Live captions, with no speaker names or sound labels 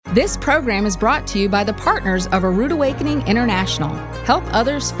This program is brought to you by the partners of A Rood Awakening International. Help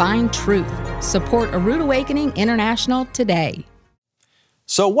others find truth. Support A Rood Awakening International today.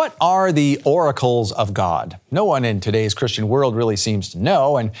 So what are the oracles of God? No one in today's Christian world really seems to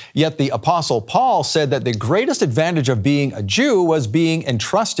know, and yet the Apostle Paul said that the greatest advantage of being a Jew was being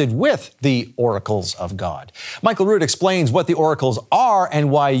entrusted with the oracles of God. Michael Rood explains what the oracles are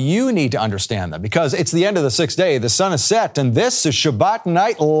and why you need to understand them, because it's the end of the sixth day, the sun is set, and this is Shabbat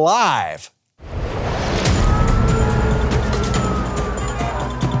Night Live.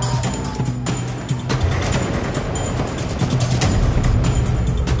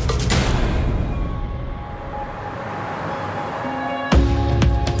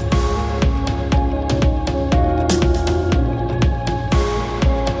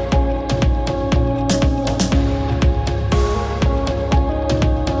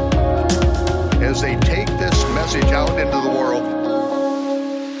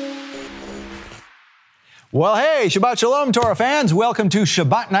 Well, hey, Shabbat Shalom, Torah fans. Welcome to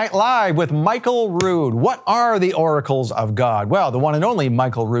Shabbat Night Live with Michael Rood. What are the oracles of God? Well, the one and only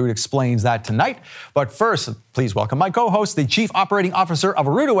Michael Rood explains that tonight. But first, please welcome my co-host, the Chief Operating Officer of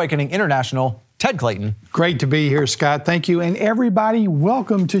A Rood Awakening International, Ted Clayton. Great to be here, Scott. Thank you. And everybody,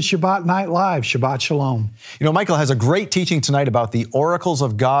 welcome to Shabbat Night Live. Shabbat Shalom. You know, Michael has a great teaching tonight about the oracles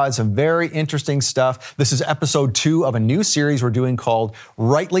of God, some very interesting stuff. This is episode 2 of a new series we're doing called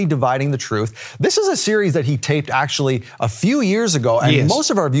Rightly Dividing the Truth. This is a series that he taped actually a few years ago, and most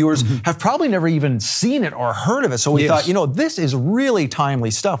of our viewers have probably never even seen it or heard of it. So we thought, you know, this is really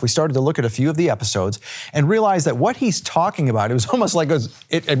timely stuff. We started to look at a few of the episodes and realized that what he's talking about, it was almost like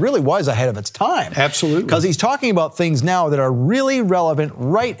it really was ahead of its time. Absolutely. Because he's talking about things now that are really relevant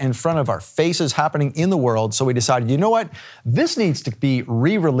right in front of our faces happening in the world. So we decided, you know what? This needs to be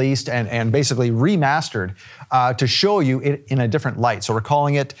re-released and basically remastered to show you it in a different light. So we're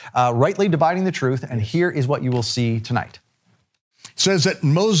calling it Rightly Dividing the Truth. And here is what you will see tonight. It says that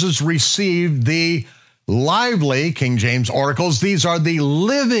Moses received the lively, King James, oracles. These are the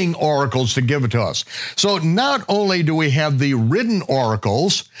living oracles to give it to us. So not only do we have the written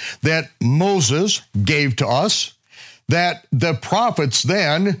oracles that Moses gave to us, that the prophets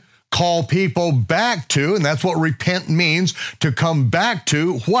then call people back to, and that's what repent means, to come back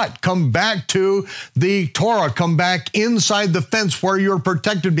to what? Come back to the Torah, come back inside the fence where you're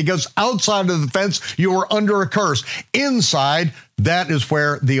protected, because outside of the fence, you are under a curse. Inside, that is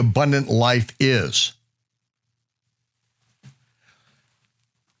where the abundant life is.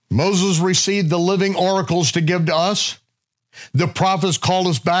 Moses received the living oracles to give to us. The prophets called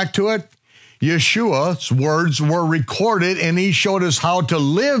us back to it. Yeshua's words were recorded, and he showed us how to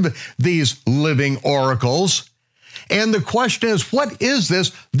live these living oracles. And the question is, what is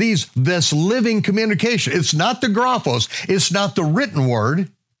this living communication? It's not the graphos, it's not the written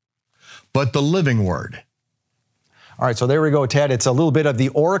word, but the living word. All right, so there we go, Ted. It's a little bit of the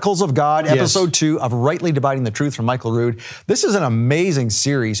Oracles of God, episode 2 of Rightly Dividing the Truth from Michael Rood. This is an amazing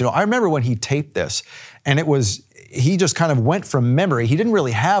series. You know, I remember when he taped this, and he just kind of went from memory. He didn't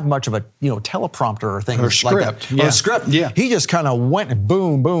really have much of a, teleprompter or thing or script. Like that. Or a script. Yeah. He just kind of went and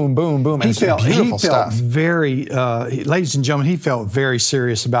boom, boom, boom, boom. And he felt stuff. very, ladies and gentlemen, he felt very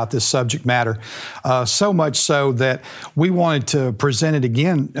serious about this subject matter. So much so that we wanted to present it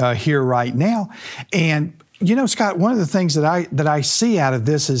again here right now. And you know, Scott, one of the things that I see out of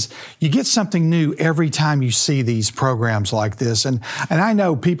this is you get something new every time you see these programs like this. And I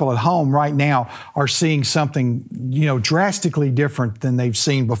know people at home right now are seeing something, drastically different than they've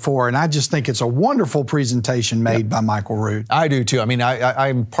seen before. And I just think it's a wonderful presentation made by Michael Rood. I do too. I mean,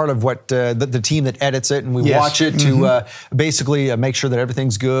 I'm part of what the team that edits it, and we watch it to basically make sure that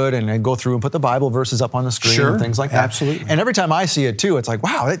everything's good and go through and put the Bible verses up on the screen and things like that. Absolutely. And every time I see it too, it's like,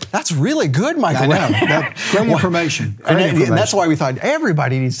 wow, that's really good, Michael. I know. Great information. And that's why we thought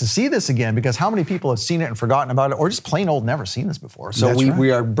everybody needs to see this again, because how many people have seen it and forgotten about it, or just plain old never seen this before. So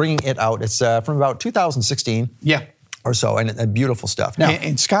we are bringing it out. It's from about 2016. Yeah. Or so, and beautiful stuff. Now,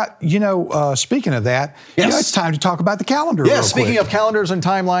 and Scott, speaking of that, it's time to talk about the calendar. Yes, speaking of calendars and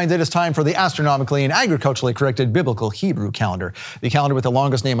timelines, it is time for the astronomically and agriculturally corrected biblical Hebrew calendar, the calendar with the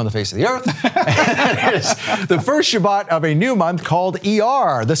longest name on the face of the earth. And it is the first Shabbat of a new month called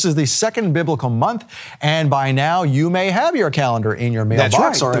Iyar. This is the second biblical month, and by now you may have your calendar in your mailbox.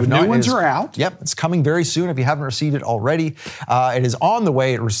 That's right. Or if the new ones are out. Yep, it's coming very soon if you haven't received it already. It is on the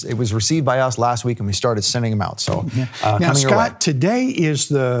way. It was received by us last week, and we started sending them out. So. Now, coming your way. Scott, today is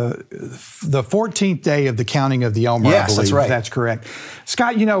the 14th day of the counting of the Omer, I Yes, believe. that's right. That's correct.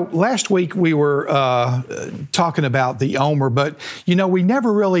 Scott, last week we were talking about the Omer, but, we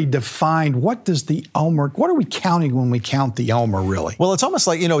never really defined what are we counting when we count the Omer, really? Well, it's almost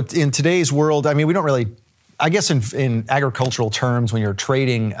like, in today's world, I mean, we don't really, I guess in agricultural terms, when you're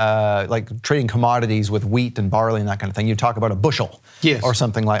trading, like trading commodities with wheat and barley and that kind of thing, you talk about a bushel. Yes. Or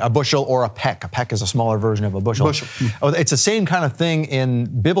something like a bushel or a peck. A peck is a smaller version of a bushel. It's the same kind of thing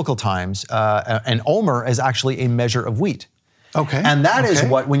in biblical times. An omer is actually a measure of wheat. Okay. And that is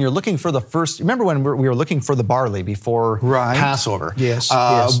what, when you're looking for the first, remember when we were looking for the barley before Passover? Yes.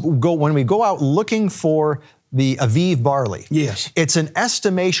 When we go out looking for the Aviv barley. Yes. It's an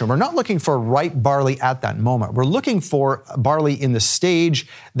estimation. We're not looking for ripe barley at that moment. We're looking for barley in the stage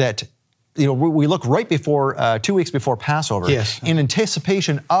that, we look right before, 2 weeks before Passover. Yes. In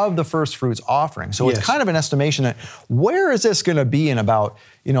anticipation of the first fruits offering. So it's kind of an estimation that where is this going to be in about,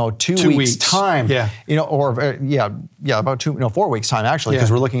 2 weeks time? Yeah. About 4 weeks time actually,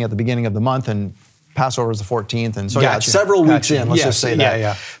 because we're looking at the beginning of the month and Passover is the 14th, and so several weeks in, let's just say that.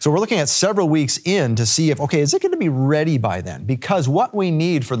 Yeah. So we're looking at several weeks in to see if, is it going to be ready by then? Because what we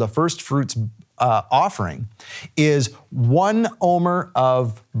need for the first fruits offering is 1 omer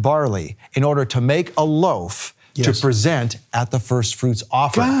of barley in order to make a loaf to present at the first fruits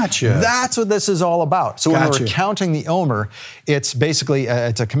offering. Gotcha. That's what this is all about. So when we're counting the omer, it's basically,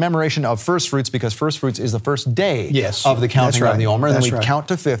 it's a commemoration of first fruits because first fruits is the first day of the counting of the omer, and then we count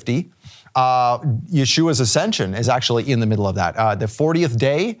to 50. Yeshua's ascension is actually in the middle of that. The 40th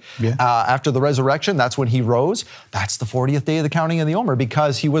day after the resurrection, that's when he rose. That's the 40th day of the counting of the Omer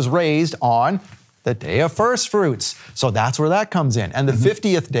because he was raised on the day of first fruits. So that's where that comes in. And the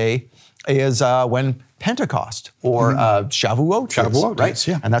 50th day is when Pentecost or Shavuot, right?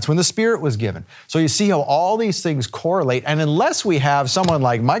 Yeah. And that's when the Spirit was given. So you see how all these things correlate. And unless we have someone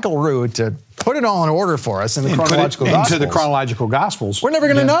like Michael Rood to put it all in order for us in the chronological Gospels. Into the chronological Gospels. We're never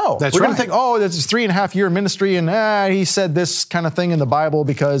going to know. That's We're going to think, this is 3.5 year ministry and he said this kind of thing in the Bible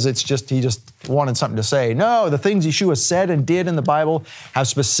because he just wanted something to say. No, the things Yeshua said and did in the Bible have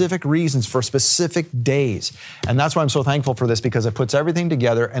specific reasons for specific days. And that's why I'm so thankful for this because it puts everything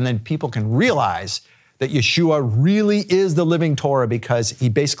together and then people can realize that Yeshua really is the living Torah because he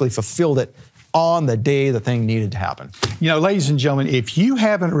basically fulfilled it on the day the thing needed to happen. Ladies and gentlemen, if you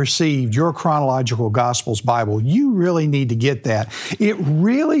haven't received your Chronological Gospels Bible, you really need to get that. It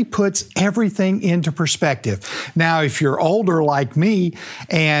really puts everything into perspective. Now, if you're older like me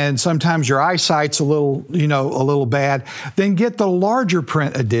and sometimes your eyesight's a little bad, then get the larger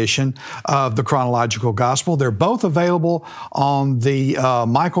print edition of the Chronological Gospel. They're both available on the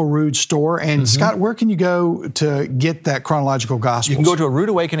Michael Rood store. And Scott, where can you go to get that Chronological Gospel? You can go to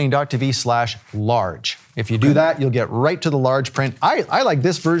aroodawakening.tv/large. If you do that, you'll get right to the large print. I like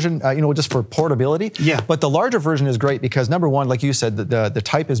this version, just for portability. Yeah. But the larger version is great because number one, like you said, the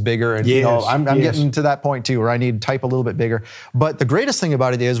type is bigger, and I'm getting to that point too where I need type a little bit bigger. But the greatest thing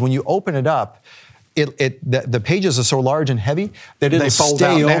about it is when you open it up, the pages are so large and heavy that it'll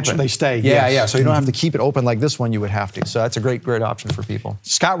stay open. They stay. Yeah. So you don't have to keep it open like this one you would have to. So that's a great option for people.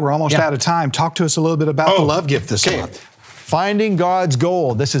 Scott, we're almost out of time. Talk to us a little bit about the love gift this month. Finding God's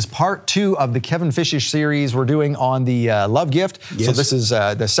Gold. This is part 2 of the Kevin Fishish series we're doing on the love gift. Yes. So this is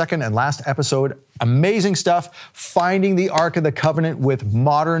the second and last episode. Amazing stuff. Finding the Ark of the Covenant with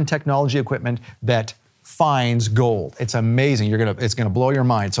modern technology equipment that finds gold. It's amazing. It's gonna blow your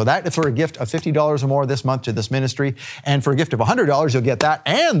mind. So that is for a gift of $50 or more this month to this ministry. And for a gift of $100, you'll get that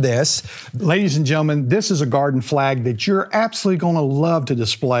and this. Ladies and gentlemen, this is a garden flag that you're absolutely gonna love to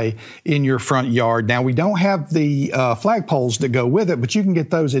display in your front yard. Now, we don't have the flag poles that go with it, but you can get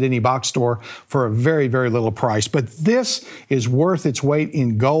those at any box store for a very, very little price. But this is worth its weight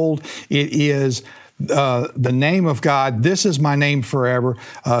in gold. It is the name of God. This is my name forever,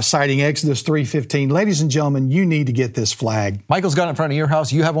 citing Exodus 3:15. Ladies and gentlemen, you need to get this flag. Michael's got it in front of your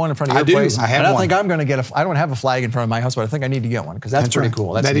house. You have one in front of your place. I have one. I one. think I'm going to get I don't have a flag in front of my house, but I think I need to get one because that's pretty right.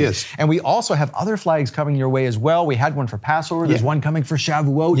 cool. That neat. is. And we also have other flags coming your way as well. We had one for Passover. There's one coming for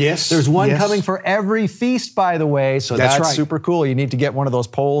Shavuot. Yes. There's one coming for every feast, by the way. So that's right. super cool. You need to get one of those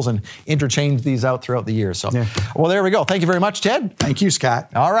poles and interchange these out throughout the year. So, well, there we go. Thank you very much, Ted. Thank you, Scott.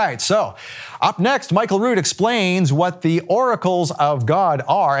 All right. So, up next, Michael Rood explains what the oracles of God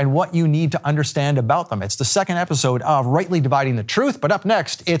are and what you need to understand about them. It's the second episode of Rightly Dividing the Truth, but up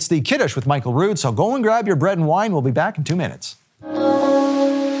next, it's the Kiddush with Michael Rood. So go and grab your bread and wine. We'll be back in 2 minutes.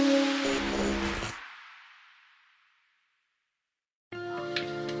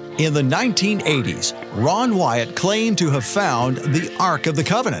 In the 1980s, Ron Wyatt claimed to have found the Ark of the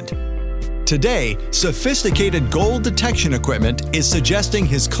Covenant. Today, sophisticated gold detection equipment is suggesting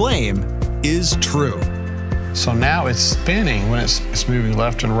his claim is true. So now it's spinning when it's moving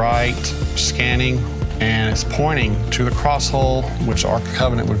left and right, scanning, and it's pointing to the cross hole, which the Ark of the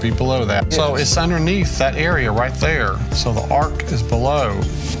Covenant would be below that. Yes. So it's underneath that area right there. So the Ark is below.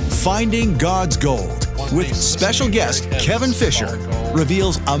 Finding God's Gold with special guest Kevin Fisher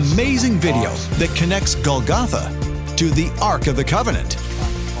reveals amazing video that connects Golgotha to the Ark of the Covenant.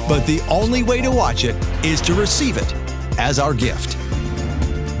 But the only way to watch it is to receive it as our gift.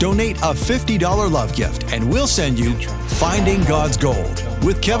 Donate a $50 love gift and we'll send you Finding God's Gold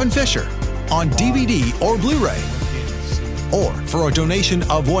with Kevin Fisher on DVD or Blu-ray. Or for a donation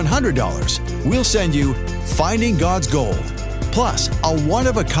of $100, we'll send you Finding God's Gold, plus a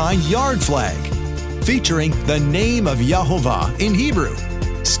one-of-a-kind yard flag featuring the name of Yahovah in Hebrew,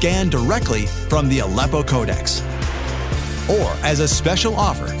 scanned directly from the Aleppo Codex. Or as a special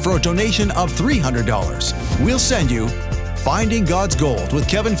offer for a donation of $300, we'll send you Finding God's Gold with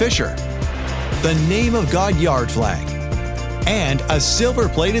Kevin Fisher, the Name of God yard flag, and a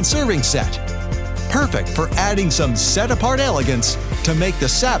silver-plated serving set, perfect for adding some set-apart elegance to make the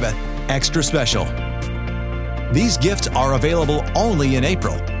Sabbath extra special. These gifts are available only in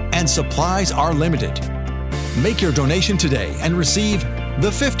April, and supplies are limited. Make your donation today and receive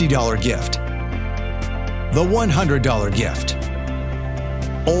the $50 gift, the $100 gift,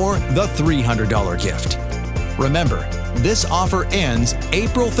 or the $300 gift. Remember, this offer ends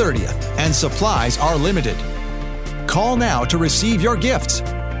April 30th and supplies are limited. Call now to receive your gifts.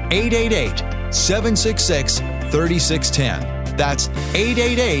 888-766-3610. That's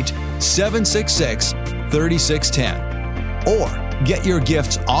 888-766-3610. Or get your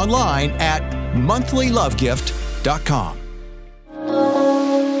gifts online at monthlylovegift.com.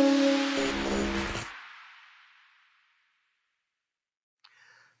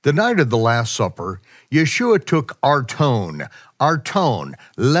 The night of the Last Supper, Yeshua took arton,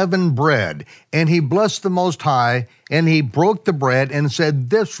 leavened bread, and he blessed the Most High, and he broke the bread and said,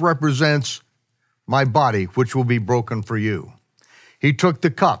 "This represents my body, which will be broken for you." He took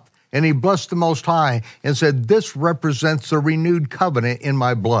the cup, and he blessed the Most High and said, "This represents the renewed covenant in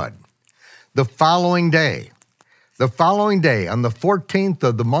my blood." The following day, on the 14th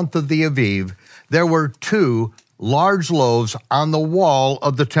of the month of the Aviv, there were 2 large loaves on the wall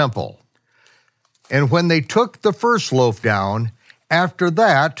of the temple. And when they took the first loaf down, after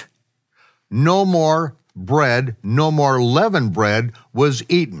that, no more bread, no more leavened bread was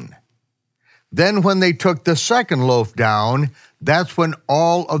eaten. Then when they took the second loaf down, that's when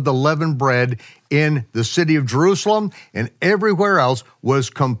all of the leavened bread in the city of Jerusalem and everywhere else was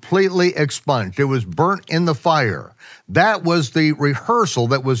completely expunged. It was burnt in the fire. That was the rehearsal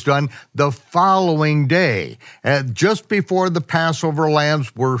that was done the following day, just before the Passover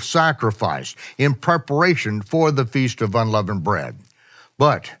lambs were sacrificed in preparation for the Feast of Unleavened Bread.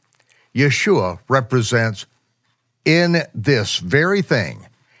 But Yeshua represents in this very thing,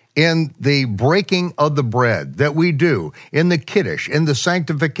 in the breaking of the bread that we do, in the Kiddush, in the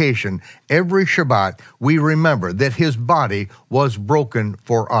sanctification, every Shabbat, we remember that his body was broken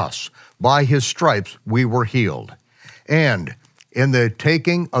for us. By his stripes, we were healed. And in the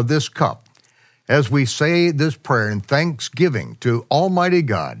taking of this cup, as we say this prayer in thanksgiving to Almighty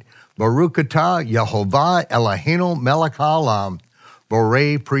God, Baruch atah Yehovah Eloheinu melech haolam,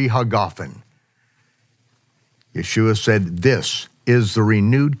 borei pri hagafen. Yeshua said, "This is the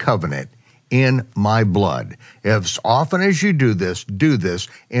renewed covenant in my blood. As often as you do this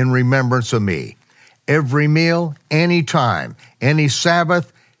in remembrance of me." Every meal, any time, any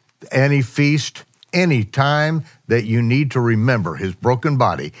Sabbath, any feast, any time that you need to remember his broken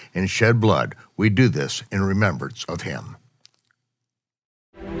body and shed blood, we do this in remembrance of him.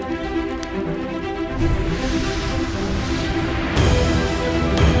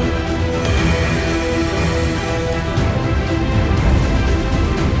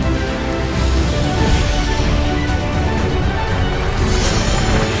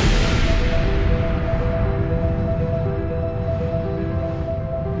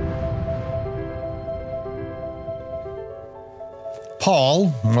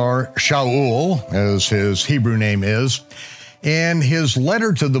 Paul, or Shaul, as his Hebrew name is, in his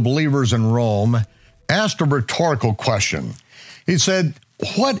letter to the believers in Rome, asked a rhetorical question. He said,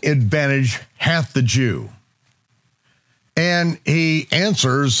 "What advantage hath the Jew?" And he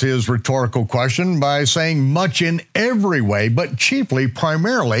answers his rhetorical question by saying, "Much in every way, but chiefly,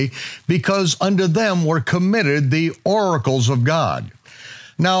 primarily, because unto them were committed the oracles of God."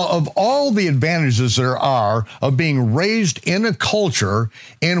 Now, of all the advantages there are of being raised in a culture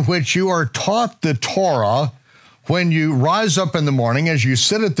in which you are taught the Torah when you rise up in the morning, as you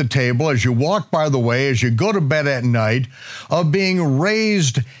sit at the table, as you walk by the way, as you go to bed at night, of being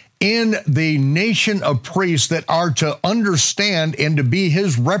raised in the nation of priests that are to understand and to be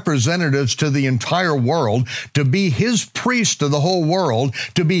his representatives to the entire world, to be his priests to the whole world,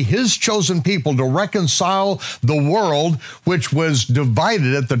 to be his chosen people, to reconcile the world which was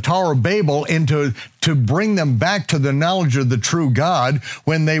divided at the Tower of Babel into to bring them back to the knowledge of the true God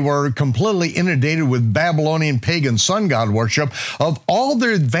when they were completely inundated with Babylonian pagan sun god worship. Of all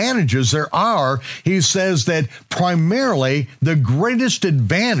the advantages there are, he says that primarily the greatest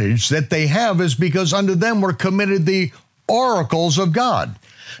advantage that they have is because unto them were committed the oracles of God.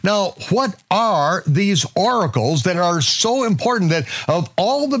 Now, what are these oracles that are so important that of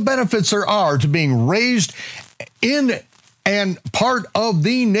all the benefits there are to being raised in and part of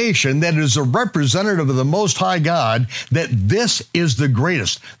the nation that is a representative of the Most High God, that this is the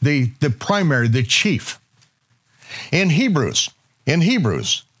greatest, the primary, the chief? In Hebrews,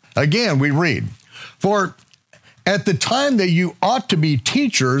 again, we read, for at the time that you ought to be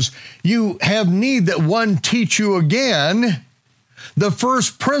teachers, you have need that one teach you again the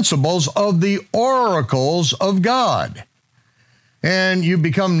first principles of the oracles of God. And you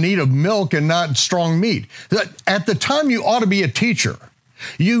become in need of milk and not strong meat. At the time you ought to be a teacher,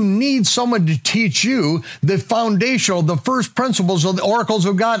 you need someone to teach you the foundational, the first principles of the oracles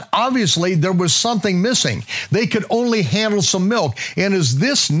of God. Obviously, there was something missing. They could only handle some milk. And is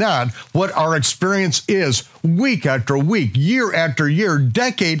this not what our experience is? Week after week, year after year,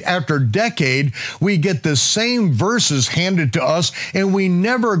 decade after decade, we get the same verses handed to us, and we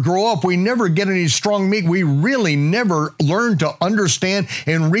never grow up. We never get any strong meat. We really never learn to understand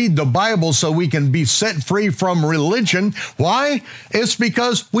and read the Bible so we can be set free from religion. Why? It's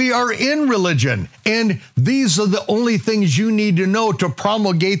because we are in religion, and these are the only things you need to know to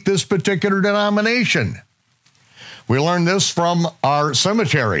promulgate this particular denomination. We learn this from our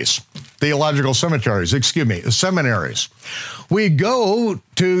seminaries. We go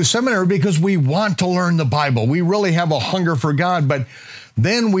to seminary because we want to learn the Bible. We really have a hunger for God, but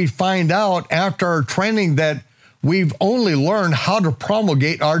then we find out after our training that we've only learned how to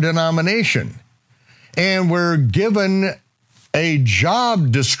promulgate our denomination. And we're given a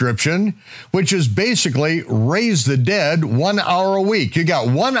job description, which is basically raise the dead 1 hour a week. You got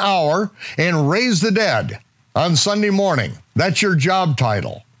 1 hour and raise the dead on Sunday morning. That's your job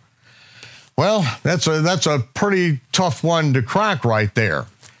title. Well, that's a pretty tough one to crack right there.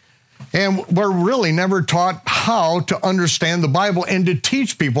 And we're really never taught how to understand the Bible and to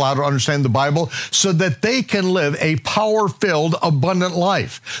teach people how to understand the Bible so that they can live a power-filled, abundant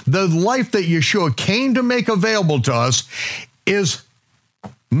life. The life that Yeshua came to make available to us is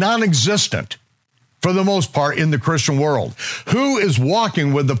non-existent for the most part in the Christian world. Who is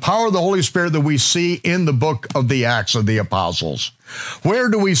walking with the power of the Holy Spirit that we see in the book of the Acts of the Apostles? Where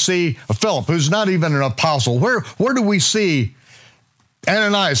do we see Philip, who's not even an apostle? Where do we see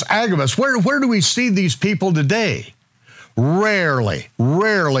Ananias, Agabus? Where do we see these people today? Rarely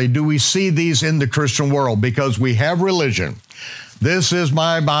do we see these in the Christian world because we have religion. This is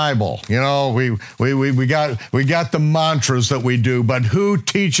my Bible. You know, we got the mantras that we do, but who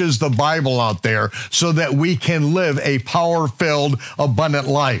teaches the Bible out there so that we can live a power-filled, abundant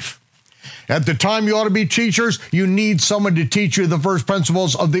life? At the time you ought to be teachers, you need someone to teach you the first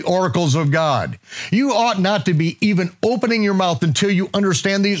principles of the oracles of God. You ought not to be even opening your mouth until you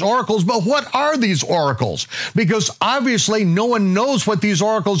understand these oracles. But what are these oracles? Because obviously no one knows what these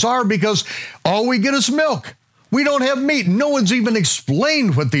oracles are because all we get is milk. We don't have meat. No one's even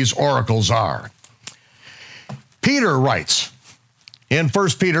explained what these oracles are. Peter writes in 1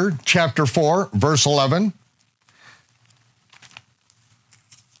 Peter chapter 4, verse 11,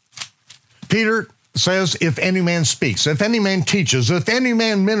 Peter says, if any man speaks, if any man teaches, if any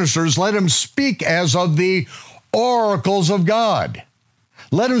man ministers, let him speak as of the oracles of God.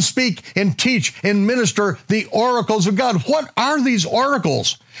 Let him speak and teach and minister the oracles of God. What are these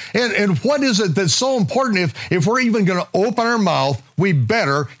oracles? And what is it that's so important? If we're even going to open our mouth, we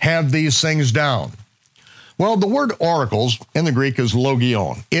better have these things down. Well, the word oracles in the Greek is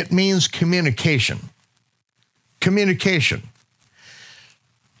logion. It means communication. Communication.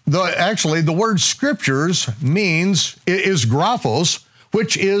 Actually, the word scriptures is graphos,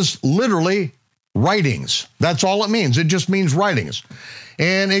 which is literally writings. That's all it means. It just means writings.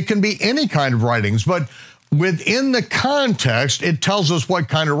 And it can be any kind of writings, but within the context, it tells us what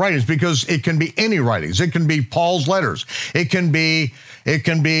kind of writings, because it can be any writings. It can be Paul's letters. It can be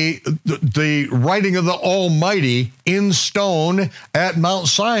the writing of the Almighty in stone at Mount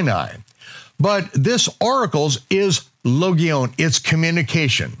Sinai. But this oracles is logion, it's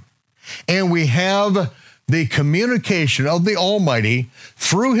communication. And we have the communication of the Almighty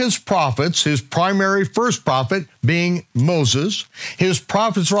through his prophets, his primary first prophet being Moses, his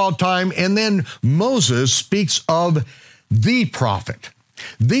prophets for all time, and then Moses speaks of the prophet.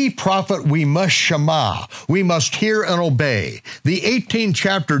 The prophet we must shema, we must hear and obey. The 18th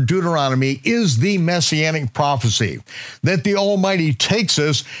chapter of Deuteronomy is the messianic prophecy that the Almighty takes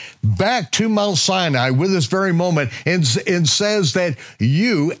us back to Mount Sinai with this very moment and says that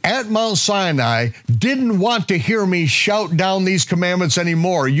you at Mount Sinai didn't want to hear me shout down these commandments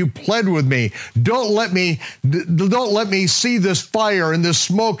anymore. You pled with me. Don't let me see this fire and this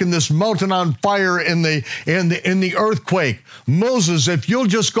smoke and this mountain on fire in the earthquake. Moses, if you'll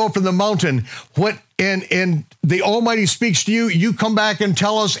just go from the mountain, and the Almighty speaks to you, you come back and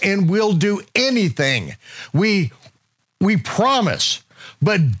tell us, and we'll do anything. We promise.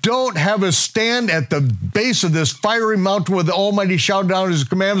 But don't have us stand at the base of this fiery mountain where the Almighty shout down his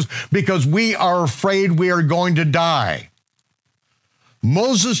commandments, because we are afraid we are going to die.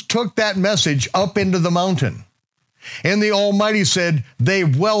 Moses took that message up into the mountain, and the Almighty said,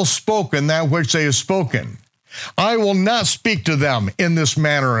 they've well spoken that which they have spoken. I will not speak to them in this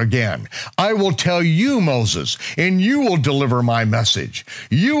manner again. I will tell you, Moses, and you will deliver my message.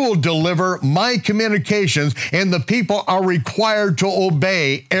 You will deliver my communications, and the people are required to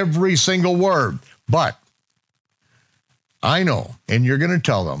obey every single word. But I know, and you're going to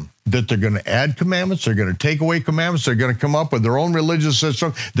tell them, that they're going to add commandments, they're going to take away commandments, they're going to come up with their own religious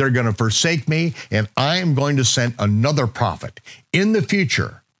system, they're going to forsake me, and I am going to send another prophet in the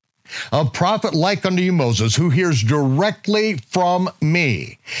future. A prophet like unto you, Moses, who hears directly from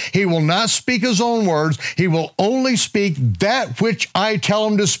me. He will not speak his own words. He will only speak that which I tell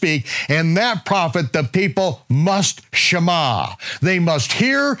him to speak. And that prophet, the people must shema. They must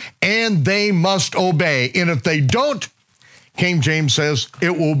hear and they must obey. And if they don't, King James says,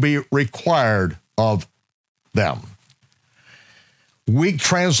 it will be required of them. Weak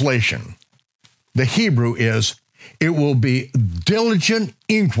translation. The Hebrew is, it will be diligent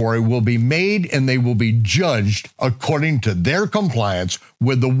inquiry will be made, and they will be judged according to their compliance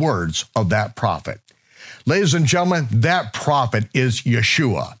with the words of that prophet. Ladies and gentlemen, that prophet is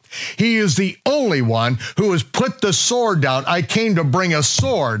Yeshua. He is the only one who has put the sword down. I came to bring a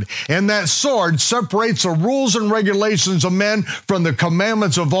sword, and that sword separates the rules and regulations of men from the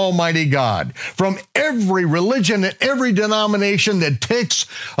commandments of Almighty God. From every religion and every denomination that takes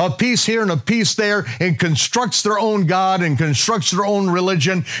a piece here and a piece there and constructs their own God and constructs their own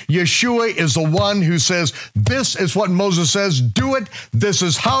religion, Yeshua is the one who says, this is what Moses says, do it. This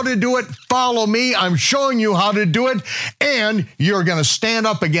is how to do it. Follow me. I'm showing you how to do it, and you're going to stand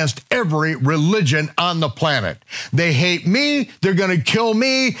up against every religion on the planet. They hate me. They're going to kill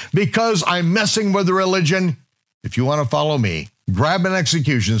me because I'm messing with the religion. If you want to follow me, grab an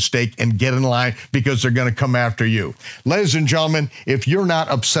execution stake and get in line, because they're going to come after you. Ladies and gentlemen, if you're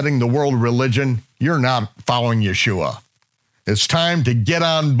not upsetting the world religion, you're not following Yeshua. It's time to get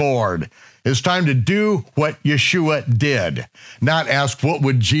on board. It's time to do what Yeshua did. Not ask, what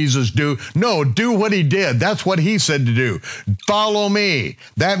would Jesus do? No, do what he did. That's what he said to do. Follow me.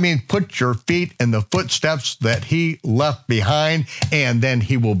 That means put your feet in the footsteps that he left behind, and then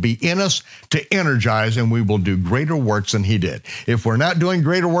he will be in us to energize, and we will do greater works than he did. If we're not doing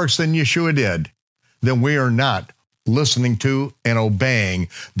greater works than Yeshua did, then we are not listening to and obeying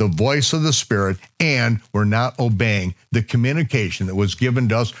the voice of the Spirit, and we're not obeying the communication that was given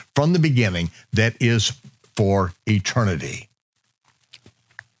to us from the beginning that is for eternity.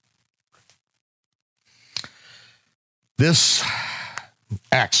 This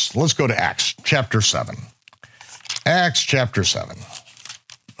Acts, let's go to Acts chapter 7. Acts chapter 7.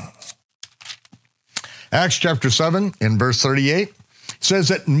 Acts chapter 7 in verse 38 says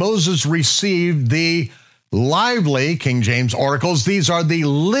that Moses received the lively, King James, oracles. These are the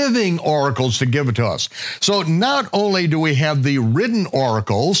living oracles to give it to us. So not only do we have the written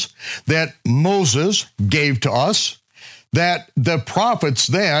oracles that Moses gave to us, that the prophets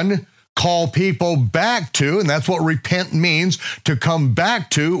then call people back to, and that's what repent means, to come back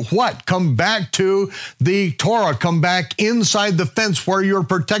to what? Come back to the Torah, come back inside the fence where you're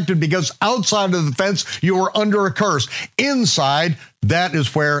protected, because outside of the fence, you are under a curse. Inside, that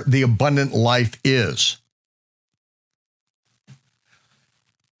is where the abundant life is.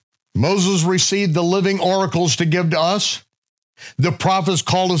 Moses received the living oracles to give to us. The prophets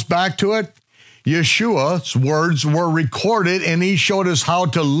called us back to it. Yeshua's words were recorded, and he showed us how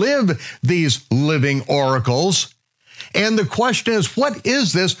to live these living oracles. And the question is, what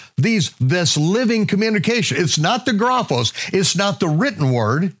is this living communication? It's not the graphos, it's not the written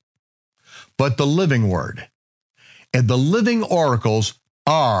word, but the living word. And the living oracles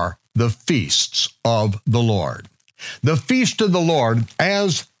are the feasts of the Lord. The feast of the Lord,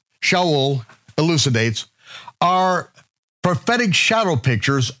 as Shaul elucidates, are prophetic shadow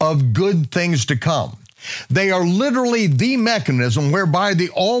pictures of good things to come. They are literally the mechanism whereby the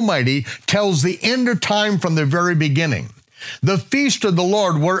Almighty tells the end of time from the very beginning. The feast of the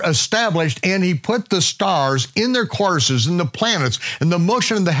Lord were established, and he put the stars in their courses, and the planets, and the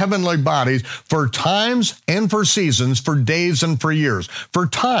motion of the heavenly bodies for times and for seasons, for days and for years. For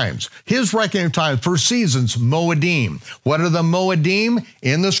times, his reckoning of time, for seasons, Moedim. What are the Moedim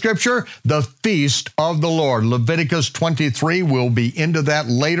in the scripture? The feast of the Lord. Leviticus 23, we'll be into that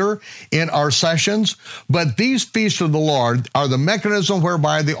later in our sessions. But these feasts of the Lord are the mechanism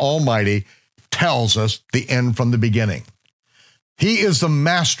whereby the Almighty tells us the end from the beginning. He is the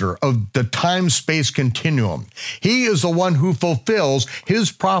master of the time-space continuum. He is the one who fulfills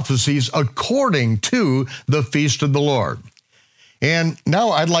his prophecies according to the feast of the Lord. And now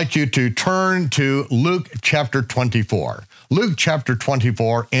I'd like you to turn to Luke chapter 24. Luke chapter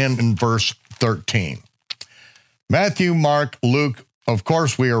 24 and in verse 13. Matthew, Mark, Luke, of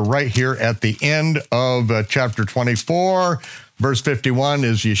course, we are right here at the end of chapter 24. Verse 51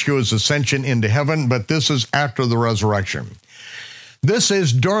 is Yeshua's ascension into heaven, but this is after the resurrection. This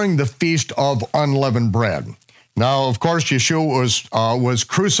is during the Feast of Unleavened Bread. Now, of course, Yeshua was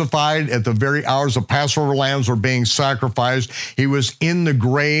crucified at the very hours of Passover lambs were being sacrificed. He was in the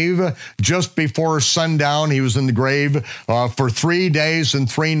grave just before sundown. He was in the grave for 3 days and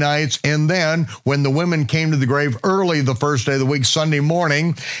 3 nights. And then when the women came to the grave early the first day of the week, Sunday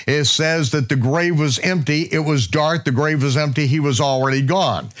morning, it says that the grave was empty. It was dark. The grave was empty. He was already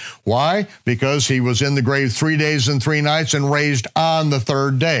gone. Why? Because he was in the grave 3 days and 3 nights and raised on the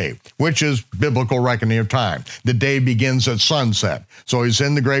third day, which is biblical reckoning of time. The day begins at sunset. So he's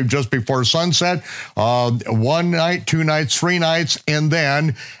in the grave just before sunset, 1 night, 2 nights, 3 nights, and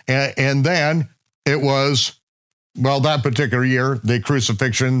then it was, well, that particular year, the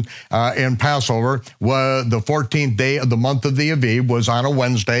crucifixion and Passover, was the 14th day of the month of the Aviv, was on a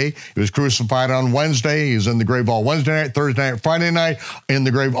Wednesday. He was crucified on Wednesday. He was in the grave all Wednesday night, Thursday night, Friday night, in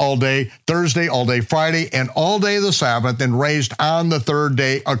the grave all day Thursday, all day Friday, and all day the Sabbath, and raised on the third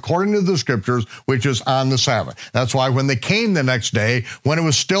day, according to the scriptures, which is on the Sabbath. That's why when they came the next day, when it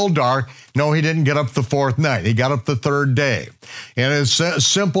was still dark, no, he didn't get up the fourth night. He got up the third day. And it's a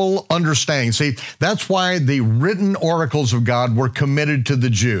simple understanding. See, that's why the written oracles of God were committed to the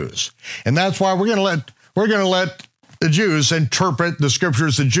Jews. And that's why we're going to let the Jews interpret the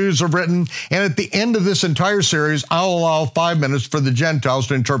scriptures the Jews have written. And at the end of this entire series, I'll allow 5 minutes for the Gentiles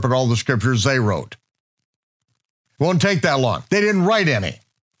to interpret all the scriptures they wrote. It won't take that long. They didn't write any.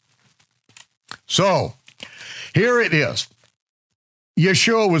 So here it is.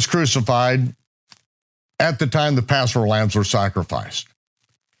 Yeshua was crucified at the time the Passover lambs were sacrificed.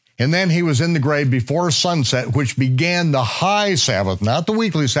 And then he was in the grave before sunset, which began the high Sabbath, not the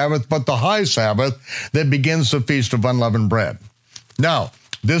weekly Sabbath, but the high Sabbath that begins the Feast of Unleavened Bread. Now,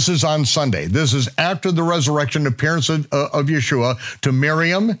 this is on Sunday. This is after the resurrection appearance of Yeshua to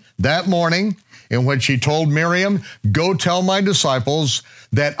Miriam that morning, in which he told Miriam, go tell my disciples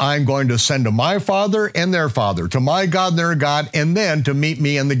that I'm going to send to my Father and their Father, to my God and their God, and then to meet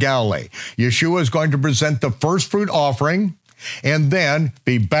me in the Galilee. Yeshua is going to present the first fruit offering and then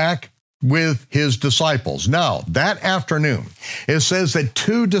be back with his disciples. Now, that afternoon, it says that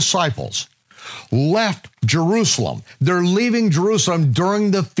 2 disciples left Jerusalem. They're leaving Jerusalem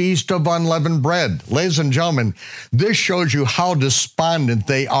during the Feast of Unleavened Bread. Ladies and gentlemen, this shows you how despondent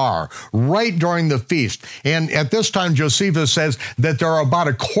they are right during the feast. And at this time, Josephus says that there are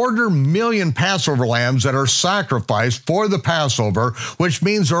about 250,000 Passover lambs that are sacrificed for the Passover, which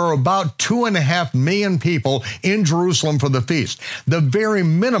means there are about 2.5 million people in Jerusalem for the feast. The very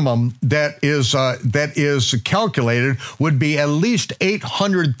minimum that is calculated would be at least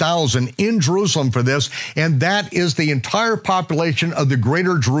 800,000 in Jerusalem for this. And that is the entire population of the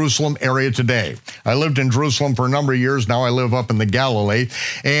greater Jerusalem area today. I lived in Jerusalem for a number of years. Now I live up in the Galilee.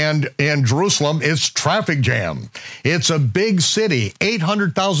 And in Jerusalem, it's traffic jam. It's a big city,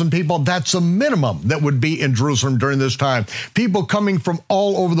 800,000 people. That's a minimum that would be in Jerusalem during this time. People coming from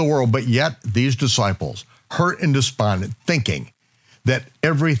all over the world. But yet these disciples, hurt and despondent, thinking that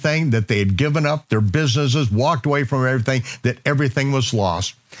everything that they had given up, their businesses, walked away from everything, that everything was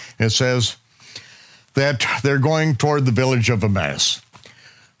lost. And it says that they're going toward the village of Emmaus.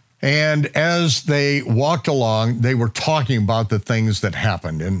 And as they walked along, they were talking about the things that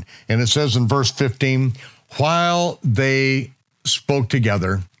happened. And it says in verse 15, while they spoke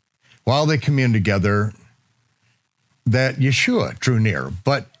together, while they communed together, that Yeshua drew near,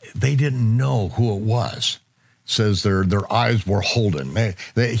 but they didn't know who it was. says their eyes were holden.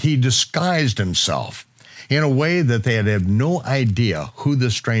 He disguised himself in a way that they had no idea who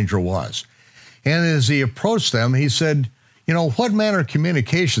the stranger was. And as he approached them, he said, you know, what manner of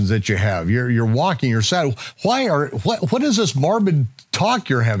communications that you have? You're walking, you're sad. What is this morbid talk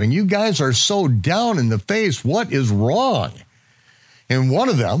you're having? You guys are so down in the face. What is wrong? And one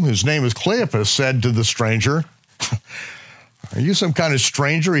of them, whose name is Cleopas, said to the stranger, are you some kind of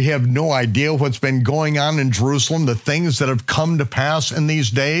stranger? You have no idea what's been going on in Jerusalem, the things that have come to pass in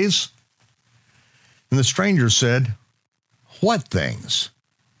these days? And the stranger said, what things?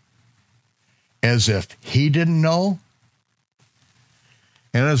 As if he didn't know.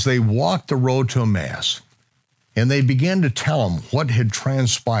 And as they walked the road to Emmaus, and they began to tell him what had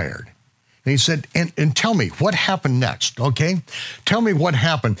transpired, and he said, and tell me, what happened next, okay? Tell me what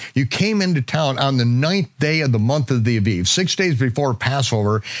happened. You came into town on the 9th day of the month of the Aviv, 6 days before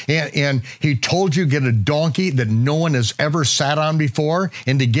Passover, and he told you get a donkey that no one has ever sat on before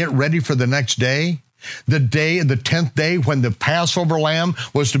and to get ready for the next day. The 10th day, when the Passover lamb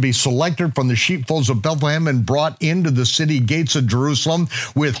was to be selected from the sheepfolds of Bethlehem and brought into the city gates of Jerusalem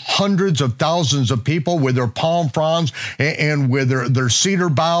with hundreds of thousands of people with their palm fronds and with their cedar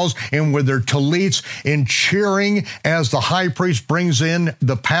boughs and with their tallits and cheering as the high priest brings in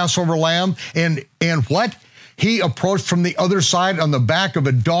the Passover lamb. And what? He approached from the other side on the back of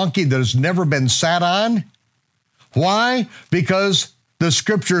a donkey that has never been sat on. Why? Because the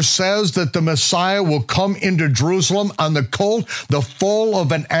scripture says that the Messiah will come into Jerusalem on the colt, the foal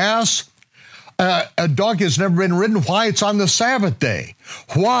of an ass. A donkey has never been ridden. Why? It's on the Sabbath day.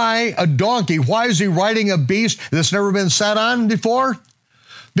 Why a donkey? Why is he riding a beast that's never been sat on before?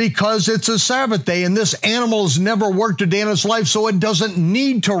 Because it's a Sabbath day, and this animal has never worked a day in its life, so it doesn't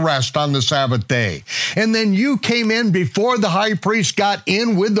need to rest on the Sabbath day. And then you came in before the high priest got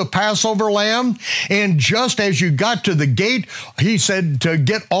in with the Passover lamb, and just as you got to the gate, he said to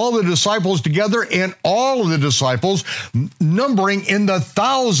get all the disciples together, and all of the disciples, numbering in the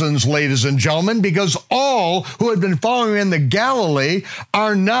thousands, ladies and gentlemen, because all who had been following in the Galilee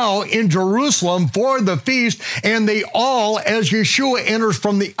are now in Jerusalem for the feast, and they all, as Yeshua enters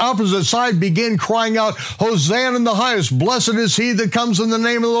from the opposite side, begin crying out, Hosanna in the highest, blessed is he that comes in the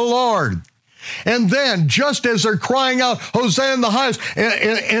name of the Lord. And then, just as they're crying out, Hosanna in the highest,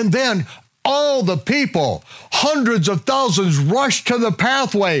 and then all the people, hundreds of thousands, rush to the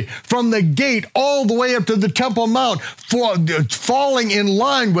pathway from the gate all the way up to the Temple Mount, falling in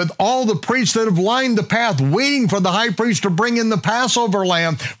line with all the priests that have lined the path, waiting for the high priest to bring in the Passover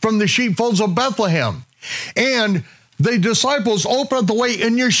lamb from the sheepfolds of Bethlehem. And the disciples open up the way,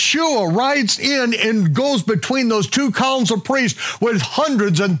 and Yeshua rides in and goes between those two columns of priests with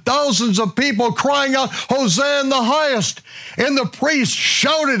hundreds and thousands of people crying out, Hosanna in the highest. And the priests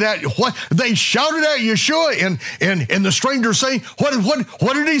shouted at Yeshua, and the stranger saying,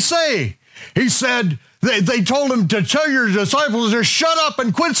 what did he say? He said, they told him to tell your disciples to shut up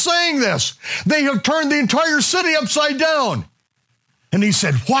and quit saying this. They have turned the entire city upside down. And he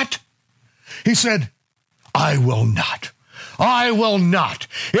said, what? He said, I will not. I will not.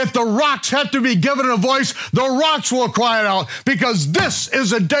 If the rocks have to be given a voice, the rocks will cry it out, because this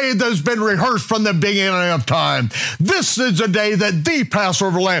is a day that has been rehearsed from the beginning of time. This is a day that the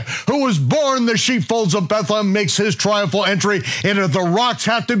Passover lamb, who was born in the sheepfolds of Bethlehem, makes his triumphal entry. And if the rocks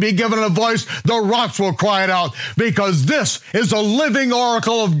have to be given a voice, the rocks will cry it out, because this is a living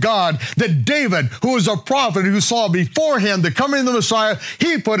oracle of God that David, who was a prophet who saw beforehand the coming of the Messiah,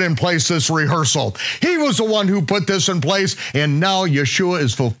 he put in place this rehearsal. He was the one who put this in place. And now Yeshua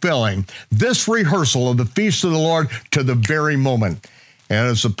is fulfilling this rehearsal of the feast of the Lord to the very moment. And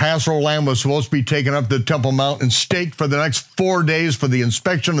as the Passover lamb was supposed to be taken up to the Temple Mount and staked for the next 4 days for the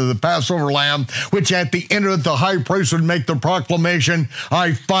inspection of the Passover lamb, which at the end of it, the high priest would make the proclamation,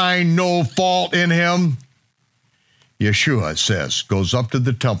 I find no fault in him. Yeshua, it says, goes up to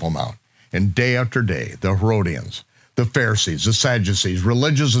the Temple Mount, and day after day, the Herodians, the Pharisees, the Sadducees,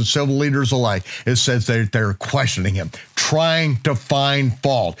 religious and civil leaders alike, it says they're questioning him, trying to find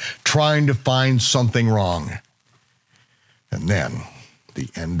fault, trying to find something wrong. And then, the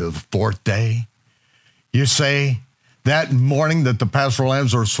end of the 4th day, you say, that morning that the Passover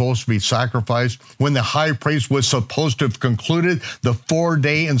lambs are supposed to be sacrificed, when the high priest was supposed to have concluded the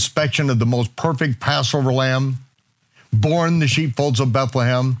 4-day inspection of the most perfect Passover lamb, born in the sheepfolds of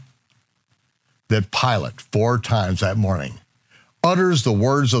Bethlehem, that Pilate 4 times that morning utters the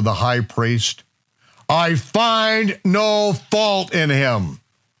words of the high priest, I find no fault in him.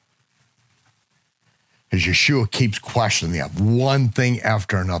 As Yeshua keeps questioning them, one thing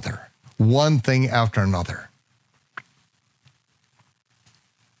after another, one thing after another.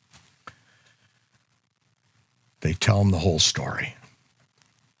 tell him the whole story.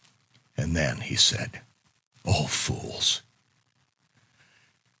 And then he said, "Oh, fools,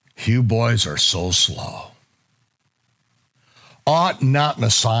 you boys are so slow. Ought not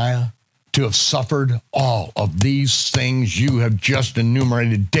Messiah to have suffered all of these things you have just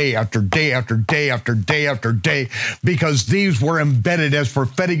enumerated day after day after day after day after day, because these were embedded as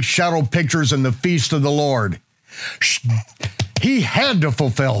prophetic shadow pictures in the feast of the Lord. He had to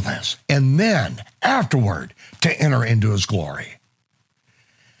fulfill this, and then afterward to enter into his glory."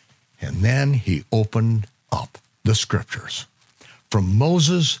 And then he opened up the scriptures from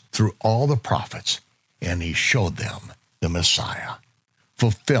Moses through all the prophets, and he showed them the Messiah,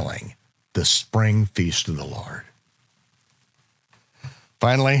 fulfilling the spring feast of the Lord.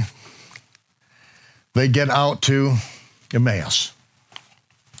 Finally, they get out to Emmaus.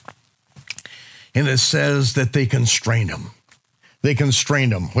 And it says that they constrained him. They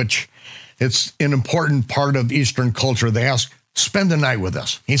constrained him, which it's an important part of Eastern culture. They asked, "Spend the night with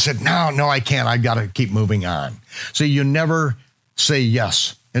us." He said, No, I can't. I got to keep moving on. So you never say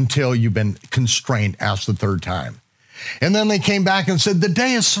yes until you've been constrained, asked the third time. And then they came back and said, "The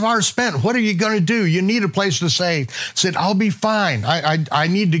day is far spent. What are you going to do? You need a place to stay." Said, "I'll be fine. I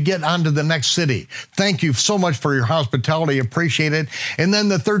need to get on to the next city. Thank you so much for your hospitality. Appreciate it." And then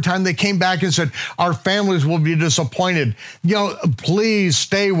the third time they came back and said, "Our families will be disappointed. Please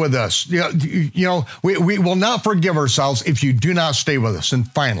stay with us. We will not forgive ourselves if you do not stay with us."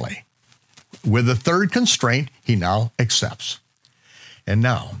 And finally, with the third constraint, he now accepts. And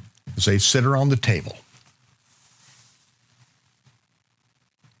now, as they sit around the table,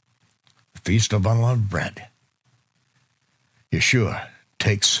 Feast of Unleavened Bread, Yeshua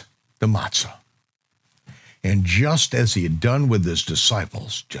takes the matzah. And just as he had done with his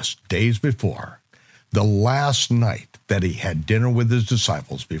disciples just days before, the last night that he had dinner with his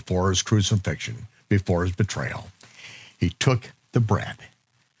disciples before his crucifixion, before his betrayal, he took the bread,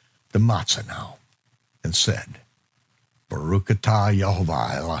 the matzah now, and said, "Baruch atah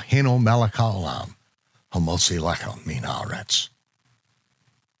Yehovah Eloheinu melech haolam, hamotzi lechem min haaretz."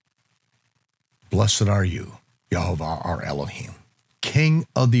 Blessed are you, Yehovah our Elohim, King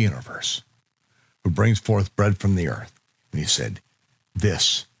of the universe, who brings forth bread from the earth. And he said,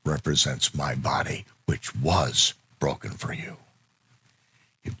 "This represents my body, which was broken for you."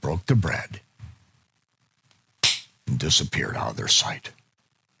 He broke the bread and disappeared out of their sight.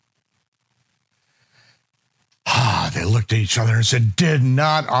 They looked at each other and said, "Did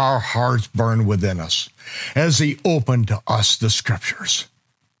not our hearts burn within us as he opened to us the scriptures?"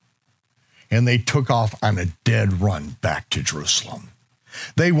 And they took off on a dead run back to Jerusalem.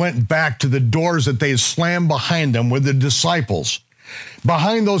 They went back to the doors that they had slammed behind them with the disciples,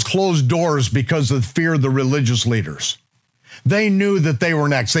 behind those closed doors because of the fear of the religious leaders. They knew that they were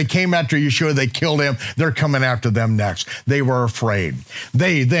next. They came after Yeshua. They killed him. They're coming after them next. They were afraid.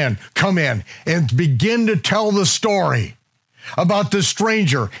 They then come in and begin to tell the story about the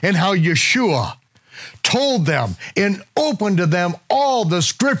stranger and how Yeshua told them and opened to them all the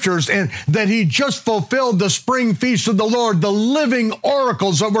scriptures, and that he just fulfilled the spring feast of the Lord, the living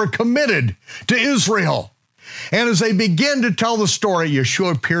oracles that were committed to Israel. And as they began to tell the story,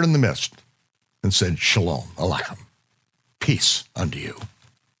 Yeshua appeared in the midst and said, "Shalom Aleichem, peace unto you."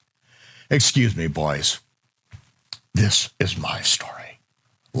 Excuse me, boys. This is my story.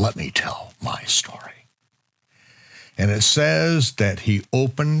 Let me tell my story. And it says that he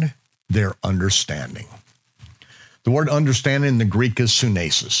opened their understanding. The word understanding in the Greek is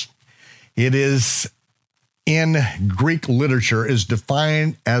sunesis. It is, in Greek literature, is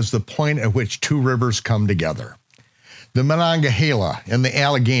defined as the point at which two rivers come together. The Monongahela and the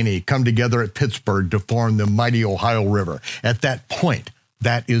Allegheny come together at Pittsburgh to form the mighty Ohio River. At that point,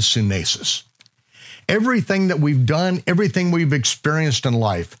 that is sunesis. Everything that we've done, everything we've experienced in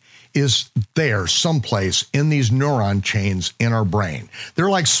life is there someplace in these neuron chains in our brain. They're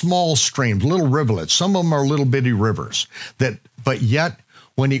like small streams, little rivulets. Some of them are little bitty rivers. But yet,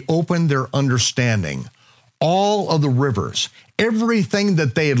 when he opened their understanding, all of the rivers, everything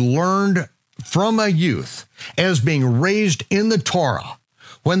that they had learned from a youth as being raised in the Torah,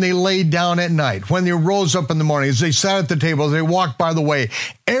 when they laid down at night, when they rose up in the morning, as they sat at the table, as they walked by the way,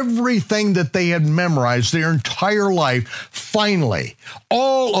 everything that they had memorized their entire life, finally,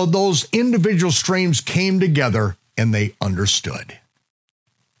 all of those individual streams came together and they understood.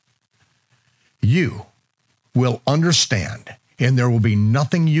 You will understand, and there will be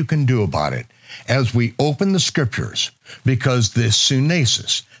nothing you can do about it as we open the scriptures, because this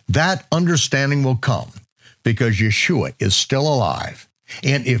sunesis, that understanding will come because Yeshua is still alive.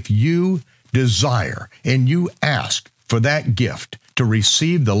 And if you desire and you ask for that gift to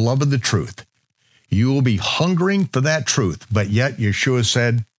receive the love of the truth, You will be hungering for that truth. But yet Yeshua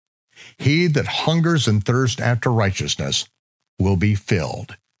said, he that hungers and thirsts after righteousness will be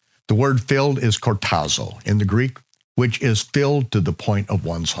filled. The word filled is kortazo in the Greek, which is filled to the point of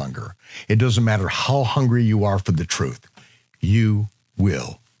one's hunger. It doesn't matter how hungry you are for the truth. You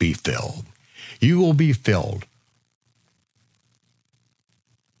will be filled. You will be filled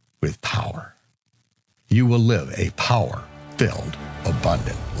with power. You will live a power-filled,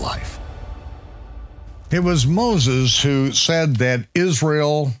 abundant life. It was Moses who said that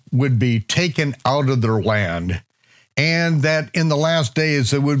Israel would be taken out of their land and that in the last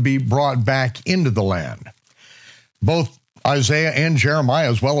days it would be brought back into the land. Both Isaiah and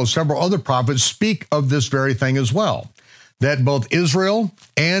Jeremiah, as well as several other prophets, speak of this very thing as well, that both Israel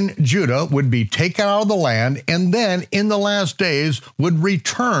and Judah would be taken out of the land and then in the last days would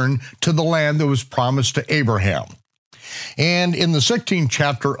return to the land that was promised to Abraham. And in the 16th